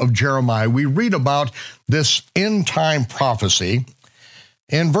chapter of Jeremiah, we read about this end-time prophecy.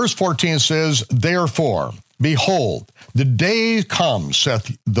 In verse 14 it says, therefore, behold, the day comes,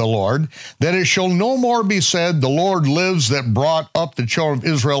 saith the Lord, that it shall no more be said, the Lord lives that brought up the children of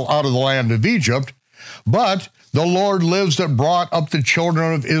Israel out of the land of Egypt, but the Lord lives that brought up the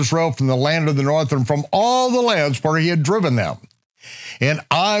children of Israel from the land of the north and from all the lands where he had driven them. And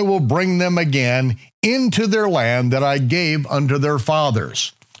I will bring them again into their land that I gave unto their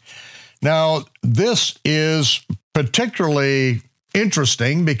fathers. Now, this is particularly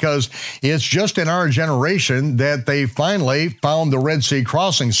interesting because it's just in our generation that they finally found the Red Sea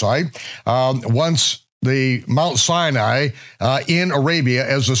crossing site. Once the Mount Sinai in Arabia,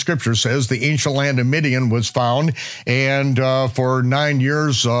 as the scripture says, the ancient land of Midian was found. And for 9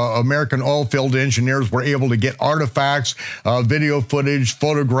 years, American oil field engineers were able to get artifacts, video footage,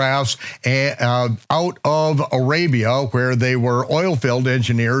 photographs out of Arabia, where they were oil field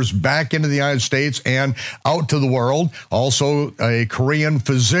engineers, back into the United States and out to the world. Also, a Korean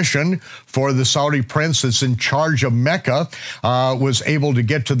physician for the Saudi prince that's in charge of Mecca was able to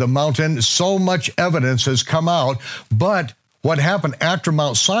get to the mountain. So much evidence has come out, but what happened after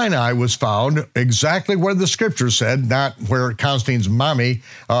Mount Sinai was found, exactly where the scripture said, not where Constantine's mommy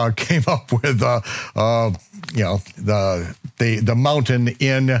came up with, the mountain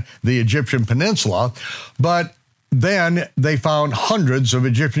in the Egyptian peninsula, but then they found hundreds of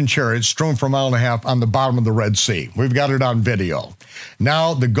Egyptian chariots strewn for a mile and a half on the bottom of the Red Sea. We've got it on video.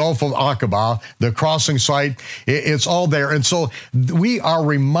 Now the Gulf of Aqaba, the crossing site, it's all there. And so we are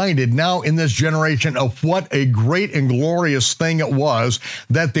reminded now in this generation of what a great and glorious thing it was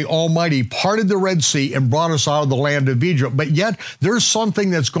that the Almighty parted the Red Sea and brought us out of the land of Egypt. But yet there's something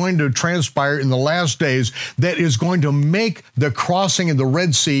that's going to transpire in the last days that is going to make the crossing of the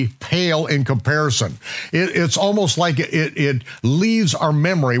Red Sea pale in comparison. It's almost like it leaves our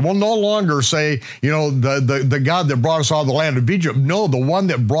memory. We'll no longer say, the God that brought us out of the land of Egypt. No, the one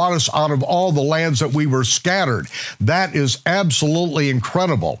that brought us out of all the lands that we were scattered. That is absolutely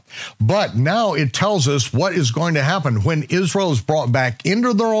incredible. But now it tells us what is going to happen when Israel is brought back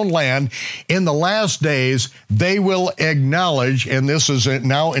into their own land. In the last days, they will acknowledge, and this is it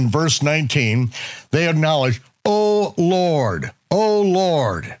now in verse 19, they acknowledge, O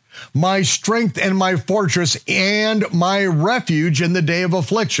Lord, my strength and my fortress and my refuge in the day of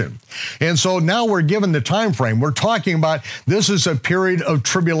affliction. And so now we're given the time frame. We're talking about this is a period of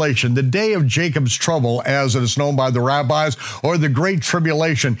tribulation, the day of Jacob's trouble, as it is known by the rabbis, or the great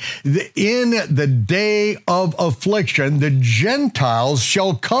tribulation. In the day of affliction, the Gentiles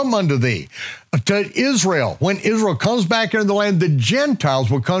shall come unto thee. To Israel, when Israel comes back into the land, the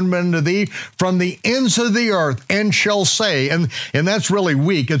Gentiles will come unto thee from the ends of the earth and shall say, and that's really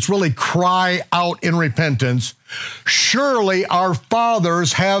weak, it's really cry out in repentance, surely our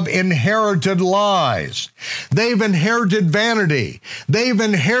fathers have inherited lies. They've inherited vanity. They've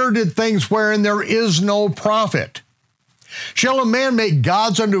inherited things wherein there is no profit. Shall a man make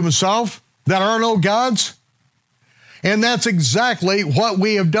gods unto himself that are no gods? And that's exactly what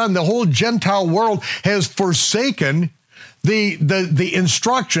we have done. The whole Gentile world has forsaken the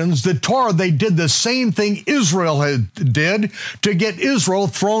instructions, the Torah. They did the same thing Israel did to get Israel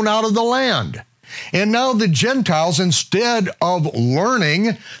thrown out of the land. And now the Gentiles, instead of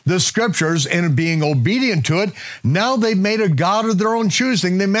learning the scriptures and being obedient to it, now they've made a god of their own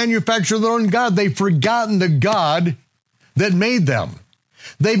choosing. They manufacture their own god. They've forgotten the God that made them.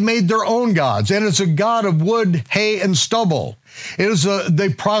 They've made their own gods, and it's a god of wood, hay, and stubble. It is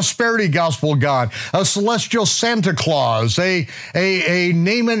the prosperity gospel god, a celestial Santa Claus, a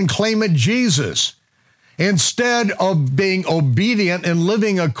name it and claim it Jesus. Instead of being obedient and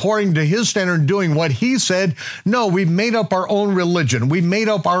living according to his standard and doing what he said, no, we made up our own religion. We made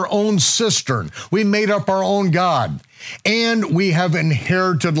up our own cistern. We made up our own God. And we have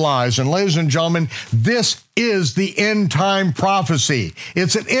inherited lies. And ladies and gentlemen, this is the end time prophecy.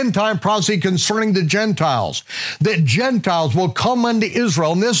 It's an end time prophecy concerning the Gentiles. That Gentiles will come unto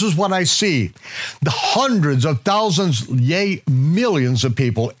Israel. And this is what I see. The hundreds of thousands, yea, millions of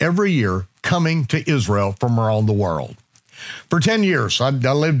people every year coming to Israel from around the world. For 10 years, I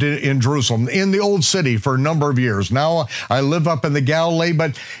lived in Jerusalem, in the old city for a number of years. Now I live up in the Galilee,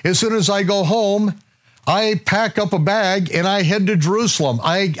 but as soon as I go home, I pack up a bag and I head to Jerusalem.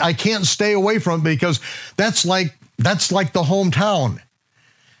 I can't stay away from it because that's like the hometown.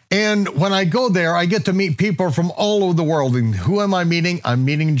 And when I go there, I get to meet people from all over the world. And who am I meeting? I'm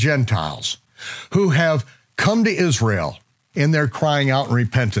meeting Gentiles who have come to Israel and they're crying out in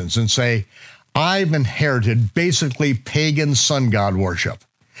repentance and say, I've inherited basically pagan sun god worship.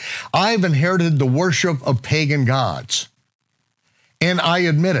 I've inherited the worship of pagan gods. And I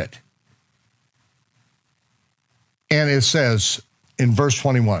admit it. And it says in verse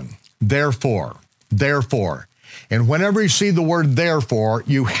 21, therefore. And whenever you see the word therefore,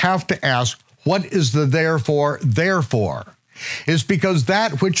 you have to ask, what is the therefore? It's because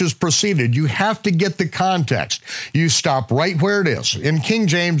that which is preceded, you have to get the context. You stop right where it is. In King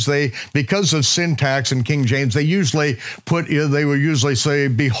James, because of syntax in King James, they will usually say,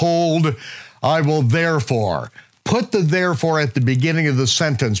 behold, I will therefore. Put the therefore at the beginning of the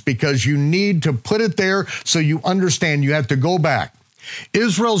sentence because you need to put it there so you understand. You have to go back.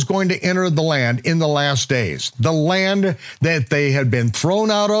 Israel's going to enter the land in the last days, the land that they had been thrown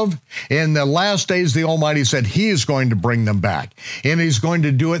out of. In the last days, the Almighty said he is going to bring them back, and he's going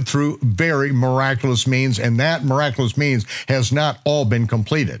to do it through very miraculous means, and that miraculous means has not all been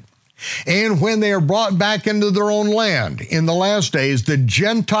completed. And when they are brought back into their own land in the last days, the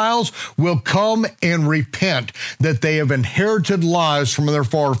Gentiles will come and repent that they have inherited lies from their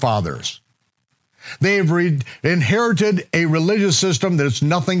forefathers. They have inherited a religious system that is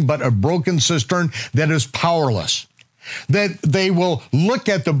nothing but a broken cistern that is powerless. That they will look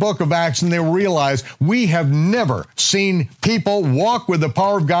at the book of Acts and they will realize we have never seen people walk with the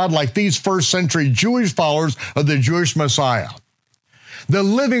power of God like these first century Jewish followers of the Jewish Messiah. The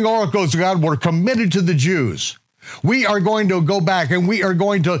living oracles of God were committed to the Jews. We are going to go back and we are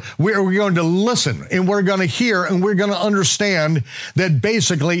going to listen and we're going to hear and we're going to understand that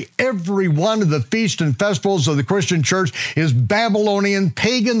basically every one of the feasts and festivals of the Christian church is Babylonian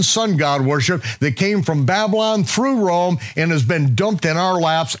pagan sun god worship that came from Babylon through Rome and has been dumped in our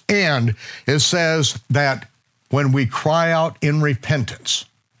laps. And it says that when we cry out in repentance,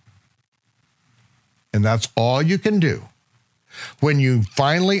 and that's all you can do, when you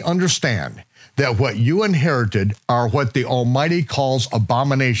finally understand that what you inherited are what the Almighty calls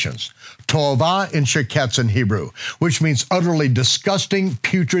abominations, tovah and sheketz in Hebrew, which means utterly disgusting,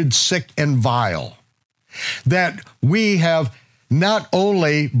 putrid, sick, and vile. That we have not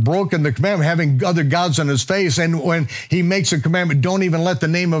only broken the commandment, having other gods on his face, and when he makes a commandment, don't even let the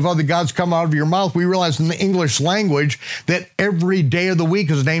name of other gods come out of your mouth, we realize in the English language that every day of the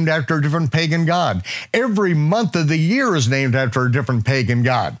week is named after a different pagan god. Every month of the year is named after a different pagan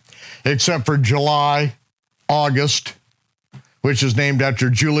god, except for July, August, which is named after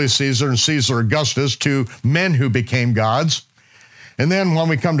Julius Caesar and Caesar Augustus, two men who became gods. And then when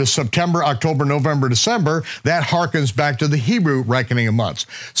we come to September, October, November, December, that harkens back to the Hebrew reckoning of months.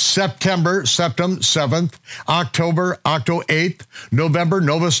 September, Septem, 7th, October, Octo 8th, November,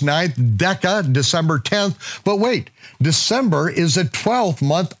 Novus 9th, Deca, December 10th. But wait, December is the 12th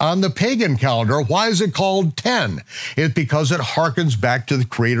month on the pagan calendar. Why is it called 10? It's because it harkens back to the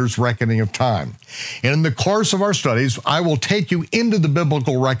Creator's reckoning of time. And in the course of our studies, I will take you into the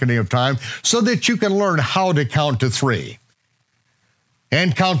biblical reckoning of time so that you can learn how to count to 3.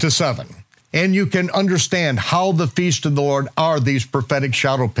 And count to 7. And you can understand how the feast of the Lord are these prophetic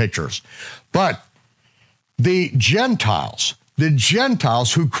shadow pictures. But the Gentiles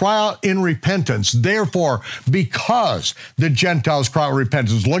who cry out in repentance, therefore, because the Gentiles cry out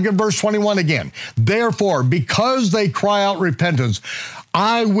repentance, look at verse 21 again. Therefore, because they cry out repentance,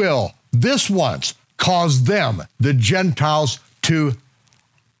 I will this once cause them, the Gentiles, to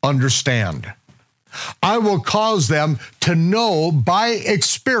understand. I will cause them to know by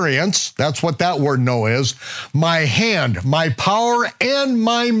experience, that's what that word know is, my hand, my power, and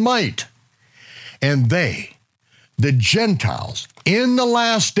my might. And they, the Gentiles, in the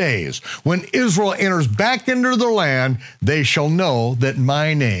last days, when Israel enters back into their land, they shall know that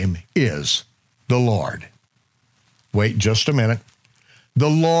my name is the Lord. Wait just a minute. The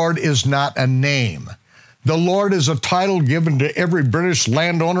Lord is not a name. The Lord is a title given to every British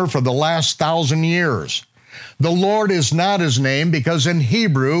landowner for the last 1,000 years. The Lord is not his name because in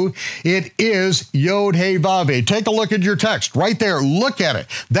Hebrew, it is Yod-Heh-Vav-Heh. Take a look at your text right there. Look at it.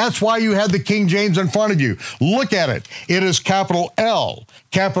 That's why you have the King James in front of you. Look at it. It is capital L,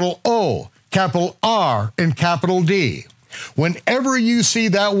 capital O, capital R, and capital D. Whenever you see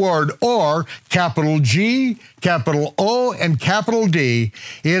that word or capital G, capital O, and capital D,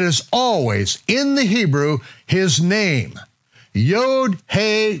 it is always in the Hebrew his name.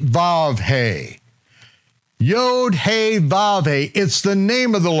 Yod-Heh-Vav-Heh. Yod-Heh-Vav-Heh. It's the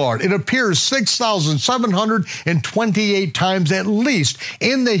name of the Lord. It appears 6,728 times at least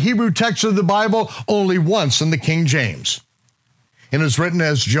in the Hebrew text of the Bible, only once in the King James. And it's written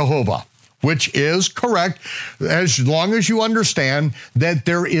as Jehovah, which is correct as long as you understand that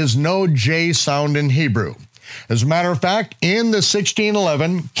there is no J sound in Hebrew. As a matter of fact, in the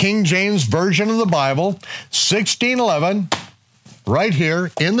 1611 King James Version of the Bible, 1611, right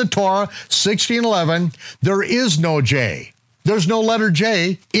here in the Torah, 1611, there is no J. There's no letter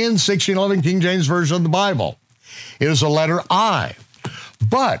J in 1611 King James Version of the Bible. It is a letter I.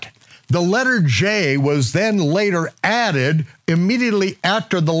 But the letter J was then later added immediately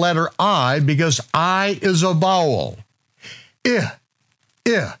after the letter I because I is a vowel. I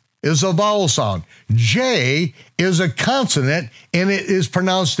is a vowel sound. J is a consonant and it is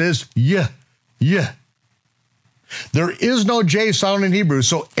pronounced as y. There is no J sound in Hebrew,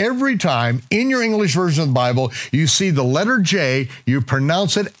 so every time in your English version of the Bible you see the letter J, you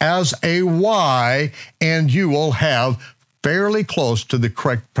pronounce it as a Y, and you will have fairly close to the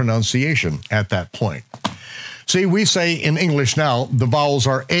correct pronunciation at that point. See, we say in English now the vowels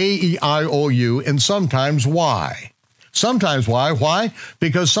are A, E, I, O, U, and sometimes Y. Sometimes Y. Why?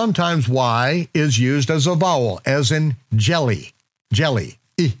 Because sometimes Y is used as a vowel, as in jelly, I.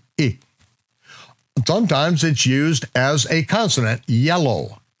 Sometimes it's used as a consonant,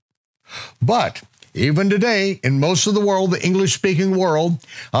 yellow. But even today, in most of the world, the English-speaking world,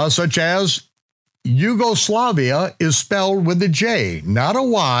 such as Yugoslavia is spelled with a J, not a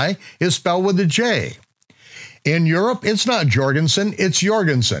Y, is spelled with a J. In Europe, it's not Jorgensen, it's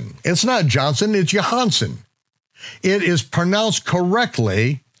Jorgensen. It's not Johnson, it's Johansson. It is pronounced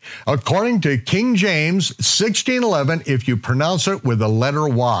correctly, according to King James 1611, if you pronounce it with the letter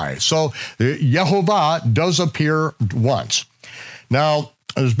Y. So Yehovah does appear once. Now,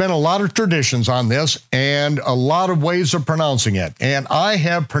 there's been a lot of traditions on this and a lot of ways of pronouncing it. And I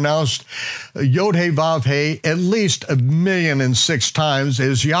have pronounced Yod-Heh-Vav-Heh at least 1,000,006 times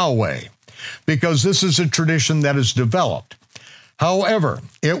as Yahweh, because this is a tradition that is developed. However,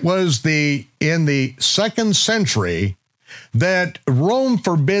 it was in the 2nd century that Rome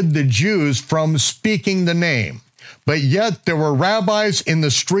forbid the Jews from speaking the name. But yet there were rabbis in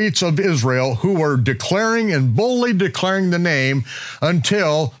the streets of Israel who were declaring and boldly declaring the name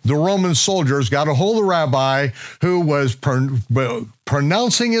until the Roman soldiers got a hold of the rabbi who was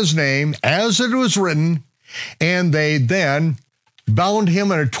pronouncing his name as it was written, and they then bound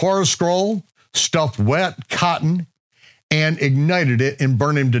him in a Torah scroll, stuffed wet cotton, and ignited it and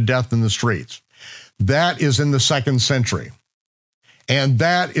burned him to death in the streets. That is in the 2nd century. And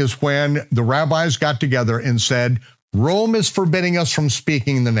that is when the rabbis got together and said, Rome is forbidding us from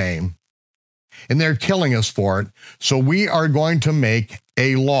speaking the name, and they're killing us for it, so we are going to make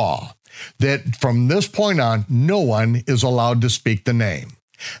a law that from this point on, no one is allowed to speak the name.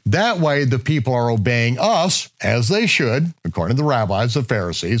 That way, the people are obeying us, as they should, according to the rabbis, the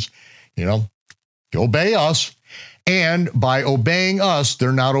Pharisees, obey us. And by obeying us,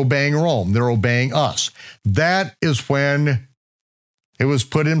 they're not obeying Rome, they're obeying us. That is when it was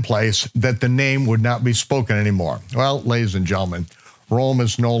put in place that the name would not be spoken anymore. Well, ladies and gentlemen, Rome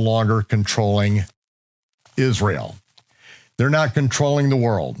is no longer controlling Israel. They're not controlling the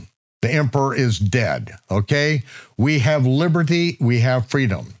world. The emperor is dead, okay? We have liberty, we have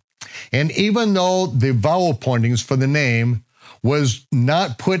freedom. And even though the vowel pointings for the name was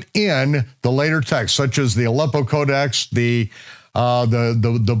not put in the later texts, such as the Aleppo Codex, the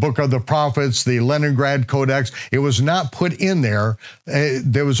Book of the Prophets, the Leningrad Codex, it was not put in there.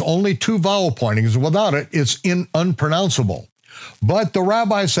 There was only 2 vowel pointings. Without it, it's unpronounceable. But the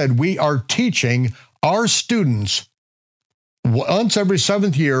rabbi said, we are teaching our students, once every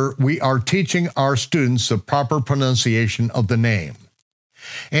 7th year, we are teaching our students the proper pronunciation of the name.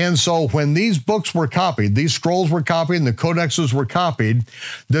 And so when these books were copied, these scrolls were copied and the codexes were copied,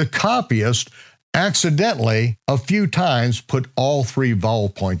 the copyist accidentally a few times put all 3 vowel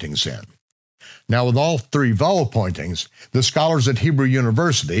pointings in. Now, with all three vowel pointings, the scholars at Hebrew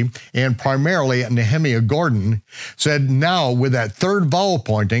University, and primarily at Nehemiah Gordon, said now with that third vowel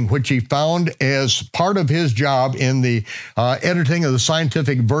pointing, which he found as part of his job in the editing of the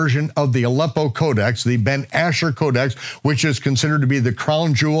scientific version of the Aleppo Codex, the Ben Asher Codex, which is considered to be the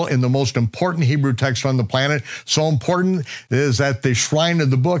crown jewel in the most important Hebrew text on the planet. So important is that the shrine of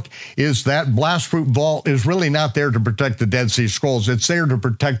the book is that blast fruit vault is really not there to protect the Dead Sea Scrolls. It's there to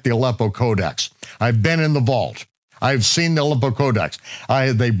protect the Aleppo Codex. I've been in the vault. I've seen the Aleppo Codex.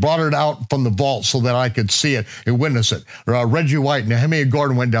 They brought it out from the vault so that I could see it and witness it. Reggie White, Nehemiah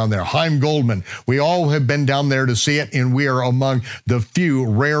Gordon went down there. Chaim Goldman. We all have been down there to see it, and we are among the few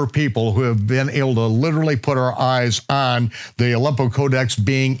rare people who have been able to literally put our eyes on the Aleppo Codex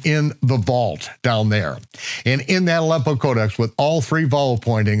being in the vault down there. And in that Aleppo Codex, with all three vowel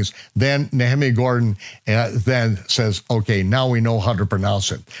pointings, then Nehemiah Gordon then says, okay, now we know how to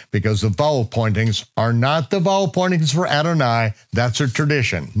pronounce it, because the vowel pointings are not the vowel pointings for Adonai. That's a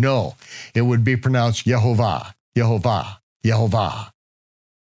tradition. No, it would be pronounced Yehovah, Yehovah, Yehovah.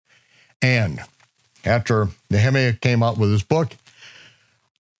 And after Nehemiah came out with his book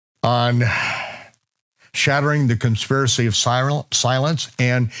on shattering the conspiracy of silence,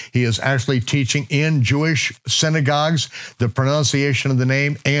 and he is actually teaching in Jewish synagogues the pronunciation of the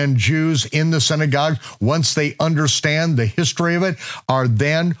name, and Jews in the synagogue, once they understand the history of it, are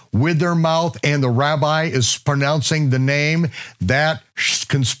then with their mouth and the rabbi is pronouncing the name. That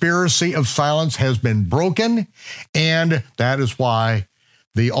conspiracy of silence has been broken, and that is why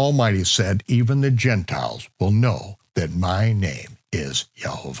the Almighty said, even the Gentiles will know that my name is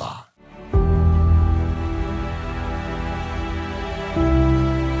Yehovah.